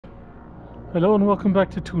Hello and welcome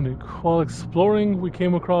back to Tunic. While exploring, we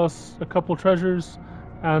came across a couple treasures,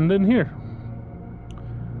 and in here,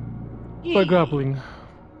 by Yee. grappling.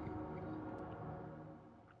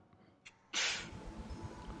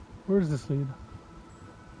 Where does this lead?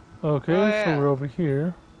 Oh Okay, so yeah. we're over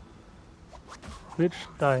here. Bitch,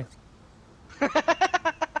 die.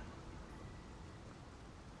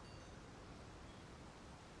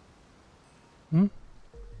 Hmm?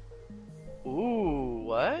 Ooh,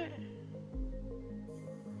 what?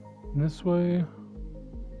 This way.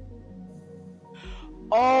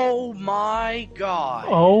 Oh my god.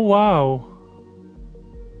 Oh, wow.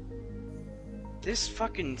 This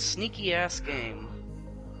fucking sneaky ass game.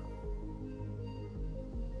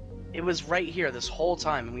 It was right here this whole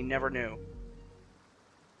time and we never knew.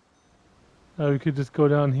 Now we could just go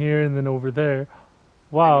down here and then over there. And it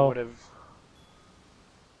Wow. would have.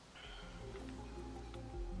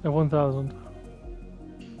 At 1,000.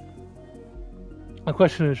 My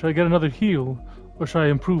question is, should I get another heal, or should I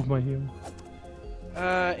improve my heal?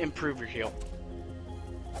 Improve your heal.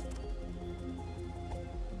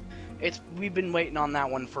 We've been waiting on that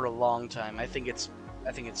one for a long time. I think it's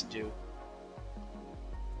due.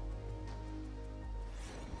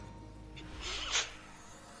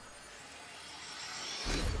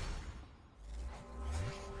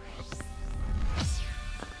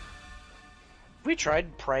 Have we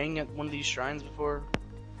tried praying at one of these shrines before?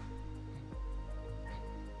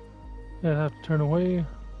 Yeah, I have to turn away.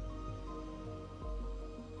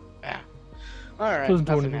 Yeah. Alright, Doesn't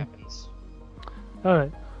do nothing anything. happens.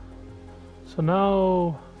 Alright. So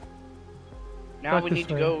now... Now back we this need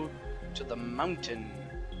to way. go to the mountain.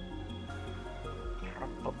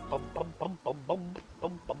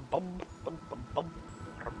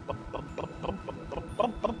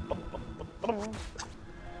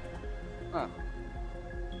 Huh.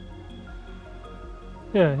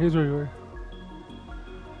 Yeah, here's where you were.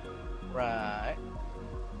 Right.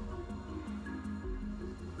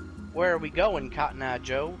 Where are we going, Cotton Eye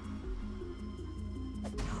Joe?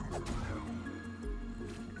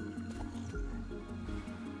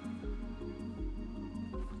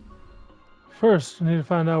 First, I need to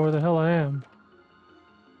find out where the hell I am.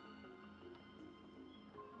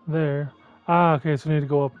 There. Ah, okay, so I need to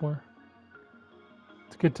go up more.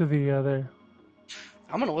 To get to the, there.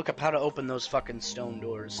 I'm gonna look up how to open those fucking stone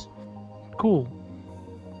doors. Cool.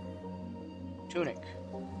 Tunic.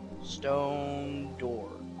 Stone door.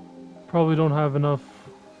 Probably don't have enough,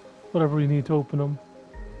 whatever we need to open them.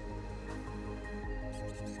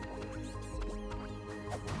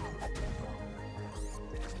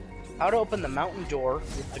 How to open the mountain door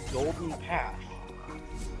with the golden path.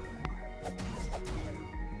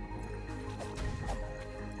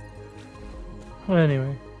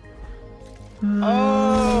 Anyway.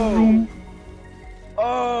 Oh!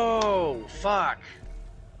 Oh, fuck.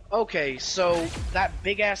 Okay, so that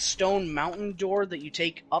big ass stone mountain door that you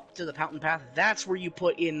take up to the mountain path, that's where you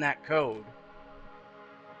put in that code.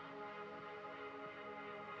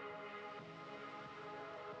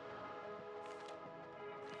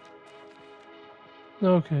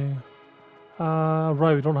 Okay.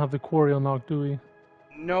 Right, we don't have the quarry unlocked, do we?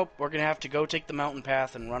 Nope, we're gonna have to go take the mountain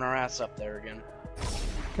path and run our ass up there again.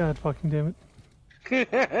 God fucking damn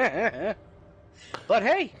it. But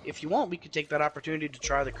hey, if you want, we could take that opportunity to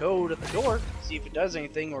try the code at the door, see if it does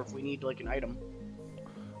anything, or if we need like an item.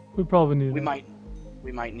 We probably need We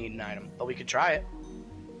it. might need an item, but we could try it.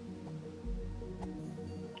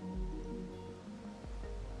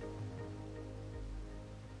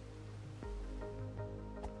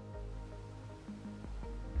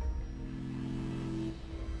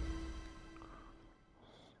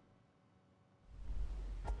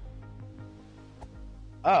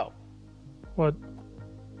 Oh. What?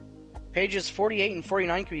 Pages 48 and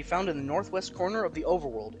 49 can be found in the northwest corner of the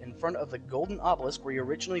overworld, in front of the golden obelisk where you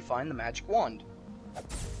originally find the magic wand.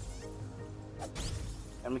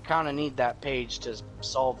 And we kind of need that page to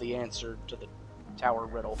solve the answer to the tower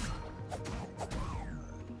riddle.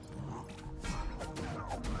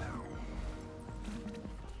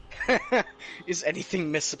 Is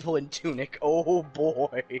anything missable in Tunic? Oh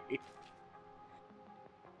boy.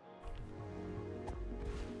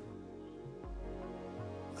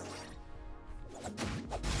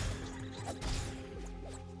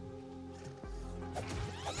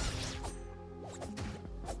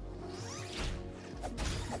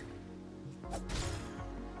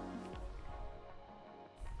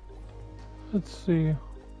 Let's see.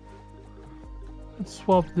 Let's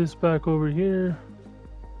swap this back over here.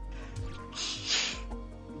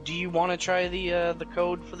 Do you want to try the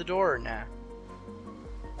code for the door or nah?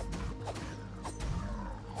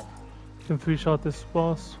 can three-shot this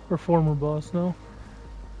boss, or former boss now.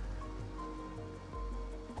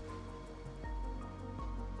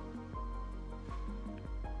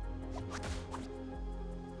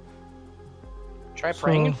 Try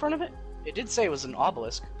praying in front of it? It did say it was an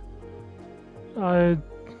obelisk.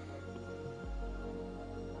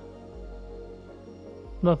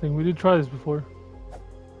 Nothing. We did try this before.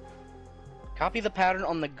 Copy the pattern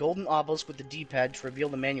on the golden obelisk with the D-pad to reveal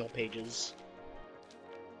the manual pages.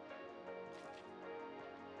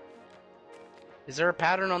 Is there a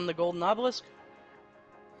pattern on the golden obelisk?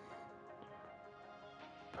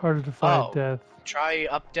 Hard to defy Oh. death. Try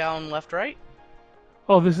up, down, left, right?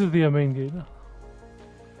 Oh, this is the main gate.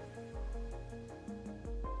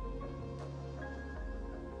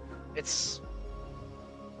 It's...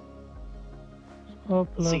 Up,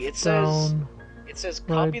 Let's left, see, it down. It says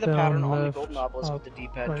copy right, the pattern down, on the left, golden obelisk up, with the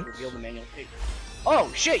D-pad right. to reveal the manual page.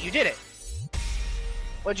 Oh, shit, you did it!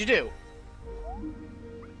 What'd you do?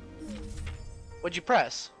 What'd you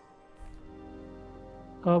press?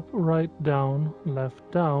 Up, right, down,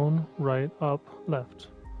 right, up, left.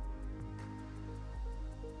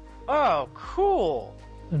 Oh, cool!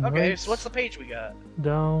 And Okay, right, so what's the page we got?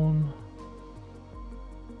 down,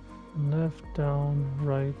 left, down,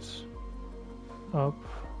 right, up,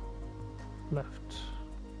 left.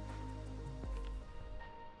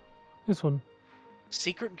 This one.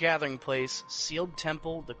 Secret gathering place, sealed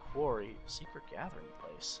temple, the quarry. Secret gathering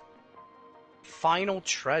place. Final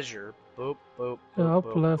treasure. Boop, boop, Yeah, boop, up,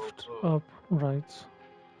 boop, left, boop, boop. up, right.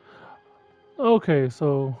 Okay,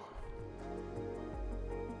 so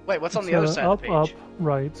Wait, what's on it's, the other side up, of the page? up,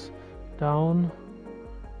 right, down,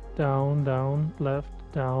 down, down, left,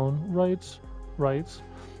 down, right, right,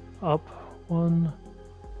 up, 1,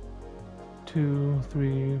 2,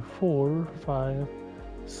 3, 4, 5,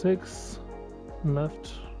 6,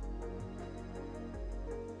 left.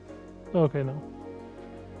 Okay, no.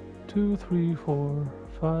 2, 3, 4,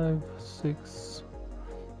 5, 6.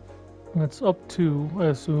 That's up 2, I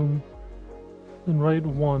assume. Then right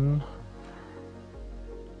 1.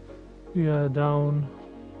 Yeah, down.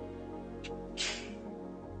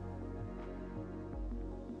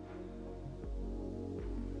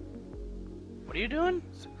 What are you doing?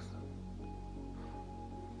 6.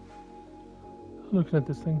 Looking at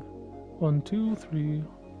this thing. 1, 2, 3.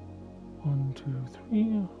 1, 2, 3.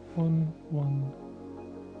 1, 1.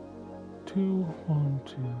 2, 1,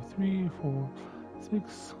 2, 3, 4,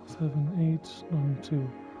 6, 7, 8, 9, 2.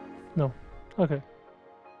 No. Okay.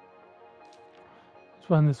 Let's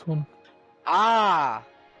find this one. Ah!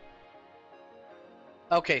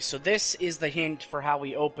 Okay, so this is the hint for how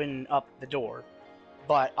we open up the door.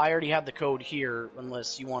 But I already have the code here,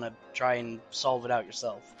 unless you want to try and solve it out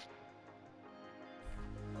yourself.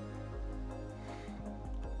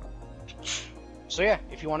 So yeah,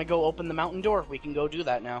 if you want to go open the mountain door, we can go do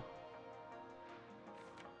that now.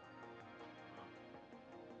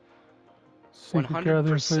 Secret gathering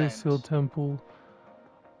place, 100%. sealed temple.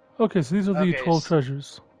 Okay, so these are the Okay, 12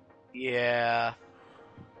 treasures. Yeah.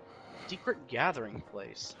 Secret gathering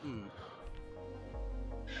place.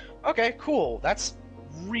 Okay, cool. That's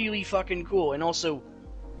really fucking cool, and also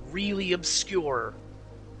really obscure.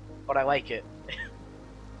 But I like it.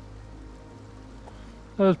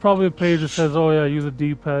 There's probably a page that says, oh yeah, use a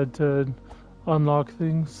D-pad to unlock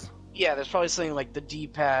things. Yeah, there's probably something like the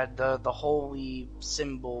D-pad, the holy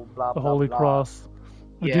symbol, blah, The blah, Holy blah. Cross.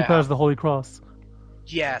 The Yeah. D-pad is the Holy Cross.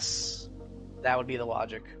 Yes. That would be the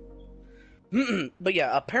logic. But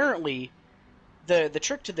yeah, apparently, the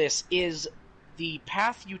trick to this is the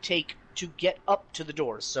path you take to get up to the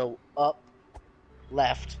doors. So, up,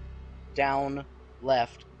 left, down,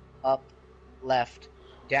 left, up, left,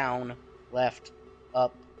 down, left,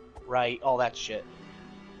 up, right, all that shit.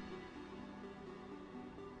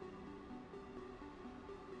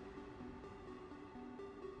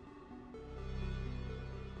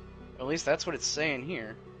 At least that's what it's saying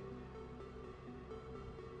here.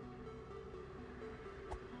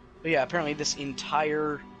 But yeah, apparently this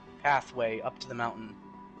entire pathway up to the mountain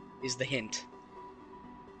is the hint.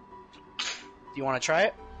 Do you want to try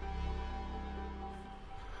it?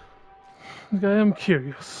 I am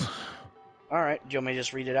curious. Alright, do you want me to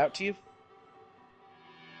just read it out to you?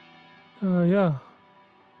 Yeah.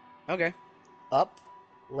 Okay. Up,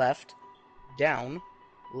 left, down,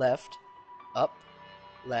 left, up,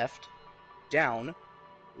 left, down,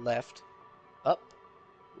 left, up,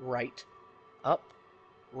 right, up,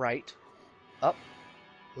 right, up,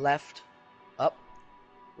 left, up,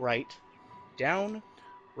 right, down,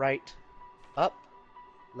 right, up,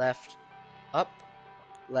 left, up,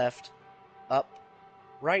 left, up,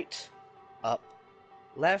 right, up,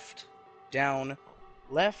 left, down,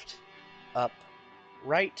 left, up,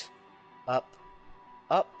 right, up,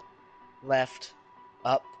 up, left,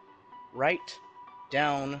 up, right,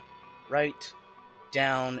 down,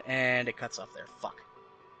 and it cuts off there. Fuck.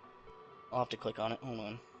 I'll have to click on it. Hold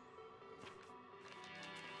on.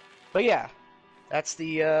 But yeah, that's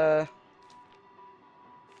the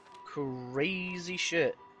crazy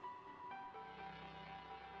shit.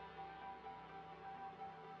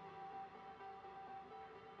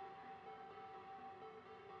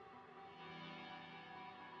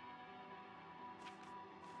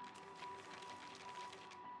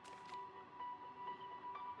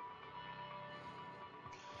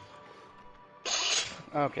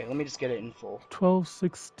 Okay, let me just get it in full.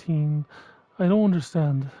 12:16. I don't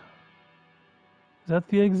understand. Is that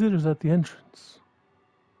the exit or is that the entrance?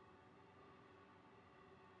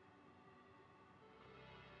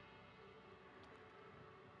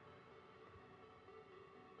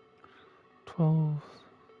 Twelve.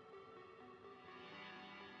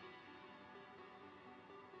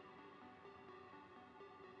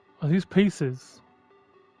 Are these paces?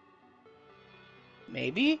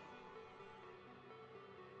 Maybe?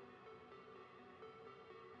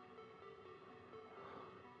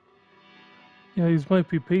 Yeah, these might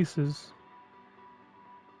be paces.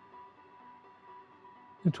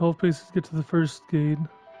 And 12 paces get to the first gate,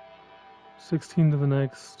 16 to the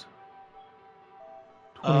next,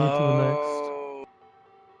 28 to the next. Oh.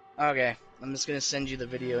 Okay, I'm just gonna send you the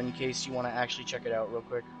video in case you want to actually check it out real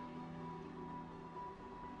quick.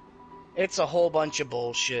 It's a whole bunch of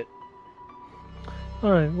bullshit.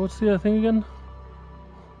 Alright, what's the thing again?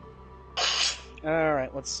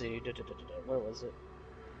 Alright, let's see. Where was it?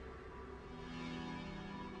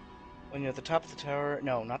 When you're at the top of the tower...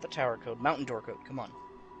 No, not the tower code. Mountain door code. Come on.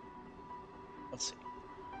 Let's see.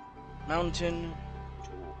 Mountain...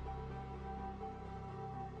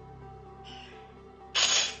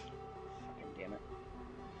 Fucking damn it.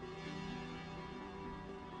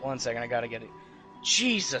 1 second, I gotta get it.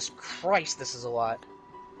 Jesus Christ, this is a lot.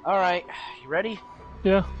 Alright, you ready?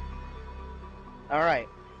 Yeah. Alright.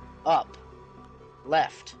 Up.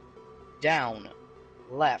 Left. Down.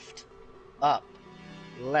 Left. Up.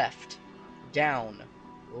 Left. Down.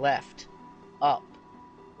 Left. Up.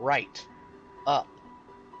 Right. Up.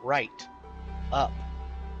 Right. Up.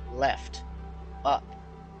 Left. Up.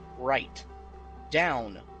 Right.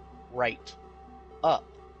 Down. Right. Up.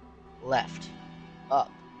 Left.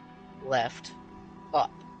 Up. Left.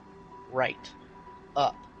 Up. Right.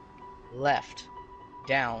 Up. Left.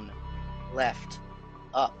 Down. Left.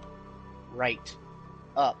 Up. Right.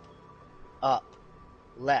 Up. Up.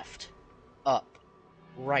 Left. Up.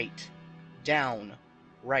 Right. Down.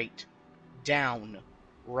 Right. Down.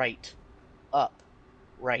 Right. Up.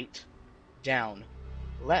 Right. Down.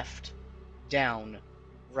 Left. Down.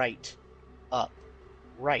 Right. Up.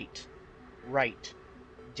 Right. Right.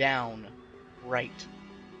 Down. Right.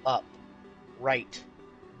 Up. Right.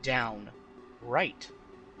 Down. Right.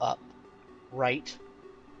 Up. Right.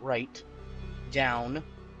 Right. Down.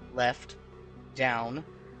 Left. Down.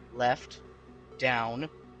 Left. Down.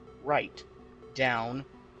 Right. Down.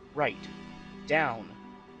 Right. Down.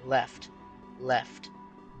 Left. Left.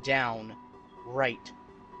 Down. Right.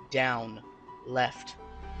 Down. Left.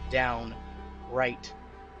 Down. Right.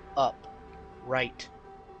 Up. Right.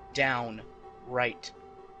 Down. Right.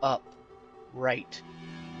 Up. Right.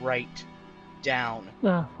 Right. Down.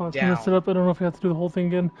 Ah, fuck, I Down. messed it up. I don't know if I have to do the whole thing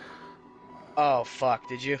again. Oh, fuck,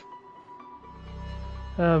 did you?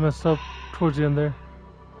 I messed up towards the end there.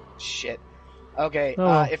 Shit. Okay, Oh,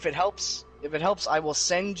 well. if it helps, I will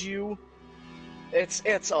send you...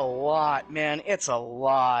 It's a lot, man. It's a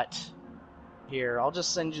lot. Here, I'll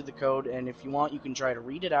just send you the code, and if you want, you can try to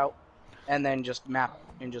read it out, and then just map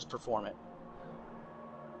and just perform it.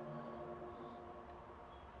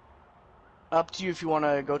 Up to you if you want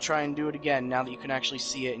to go try and do it again, now that you can actually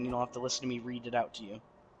see it and you don't have to listen to me read it out to you.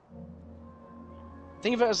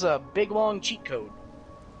 Think of it as a big, long cheat code.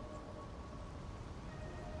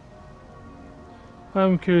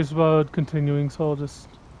 I'm curious about continuing, so I'll just...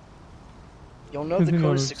 You'll know the Continue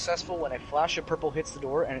code is onwards. successful when a flash of purple hits the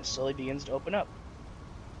door and it slowly begins to open up.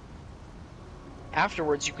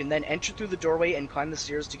 Afterwards, you can then enter through the doorway and climb the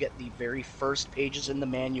stairs to get the very first pages in the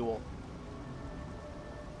manual.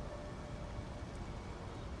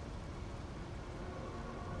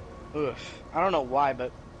 Ugh, I don't know why,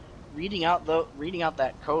 but reading out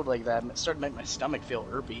that code like that, it started to make my stomach feel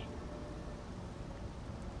irpy.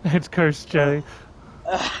 It's cursed, Jerry.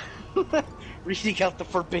 Reading out the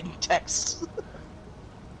forbidden text.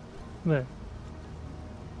 There.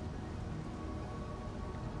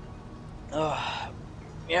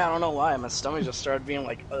 Yeah, I don't know why. My stomach just started being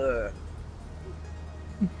like, ugh.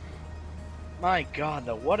 My god,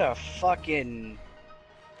 though, what a fucking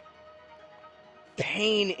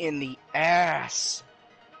pain in the ass.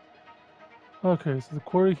 Okay, so the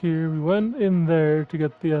quarry here. We went in there to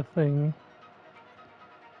get the thing.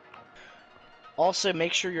 Also,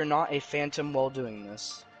 make sure you're not a phantom while doing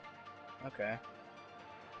this. Okay.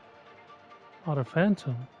 Not a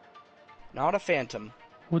phantom. Not a phantom.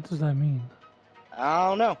 What does that mean? I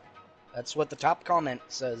don't know. That's what the top comment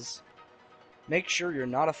says. Make sure you're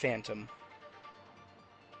not a phantom.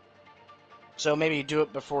 So maybe you do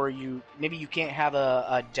it before you... Maybe you can't have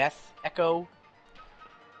a death echo.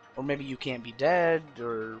 Or maybe you can't be dead,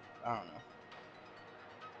 or... I don't know.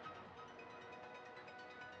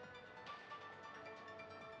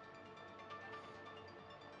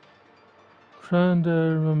 Trying to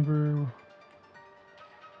remember.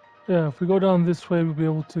 Yeah, if we go down this way, we'll be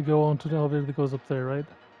able to go onto the elevator that goes up there, right?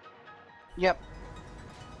 Yep.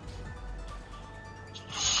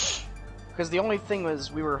 Because the only thing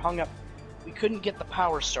was we were hung up. We couldn't get the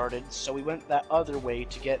power started, so we went that other way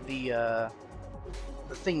to get the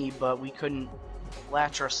thingy, but we couldn't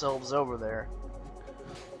latch ourselves over there.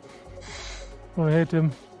 Oh, I hate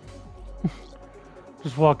him.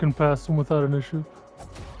 Just walking past him without an issue.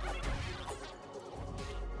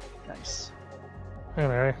 Nice.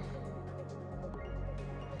 Anyway.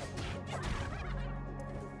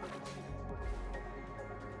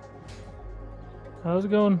 How's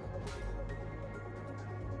it going?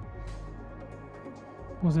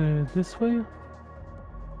 Was it this way?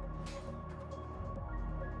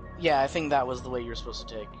 Yeah, I think that was the way you're supposed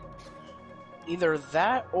to take. Either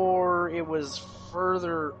that or it was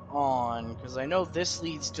further on, because I know this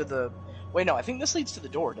leads to the... Wait, no, I think this leads to the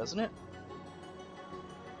door, doesn't it?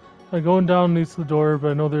 Going down leads to the door,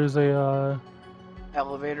 but I know there's a,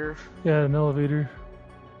 Elevator. yeah, an elevator.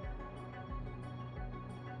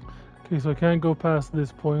 Okay, so I can't go past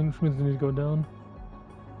this point, which means I need to go down.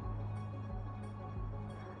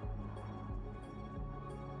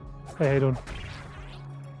 Hey, how you doing?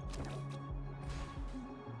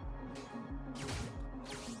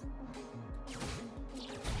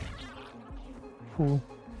 Cool.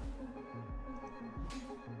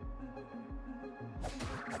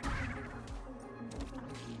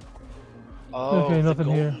 Oh, Okay, the nothing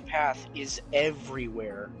golden here. path is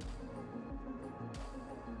everywhere.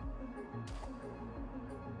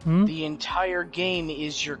 Hmm? The entire game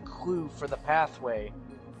is your clue for the pathway.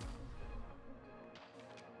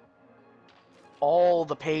 All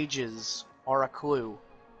the pages are a clue.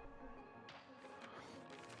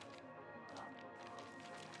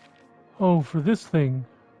 Oh, for this thing.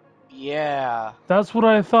 Yeah. That's what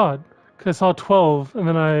I thought. 'Cause I saw 12, and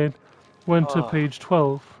then I went to Ugh. page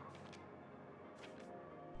 12.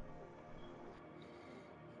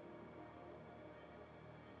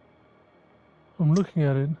 I'm looking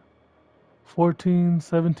at it. 14,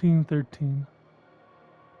 17, 13.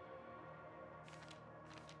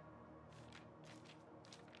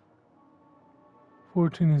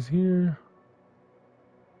 $14 is here.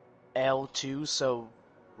 L2, so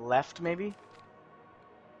left maybe?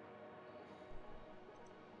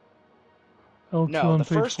 L2 No, on the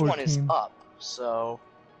page first 14. one is up, so...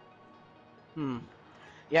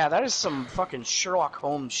 Yeah, that is some fucking Sherlock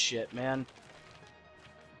Holmes shit, man.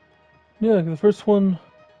 Yeah, the first one.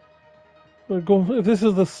 If this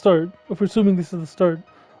is the start, if we're assuming this is the start,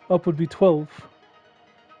 up would be 12.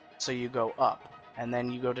 So you go up, and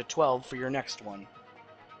then you go to 12 for your next one.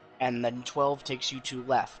 And then 12 takes you to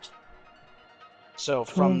left. So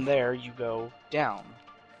from 12. there, you go down.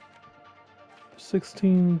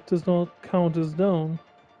 16 does not count as down.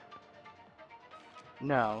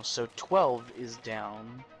 No, so 12 is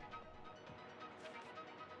down.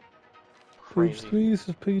 Page Crazy. 3, this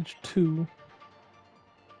is page 2.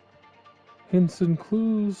 Hints and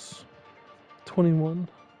clues, 21.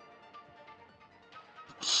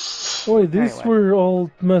 Oh wait, these Anyway. were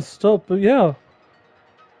all messed up, but yeah.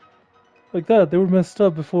 Like that, they were messed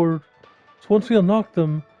up before. So once we unlock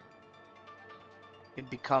them, It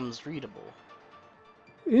becomes readable.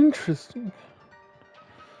 interesting.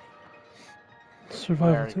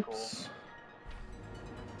 Survival Very tips.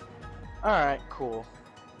 Alright, cool.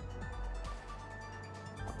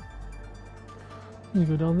 You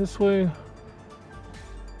go down this way.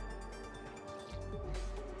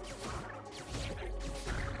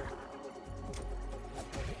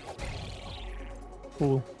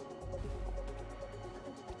 Cool.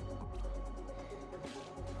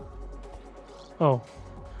 Oh,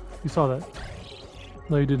 you saw that.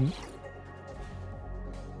 No, you didn't.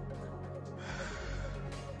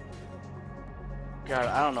 God,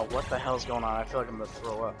 I don't know what the hell's going on. I feel like I'm gonna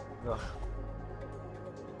throw up. Ugh.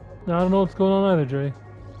 No, I don't know what's going on either, Jerry.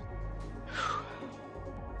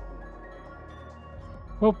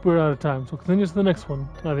 Well, we're out of time, so continue to the next one.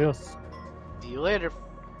 Adios. See you later.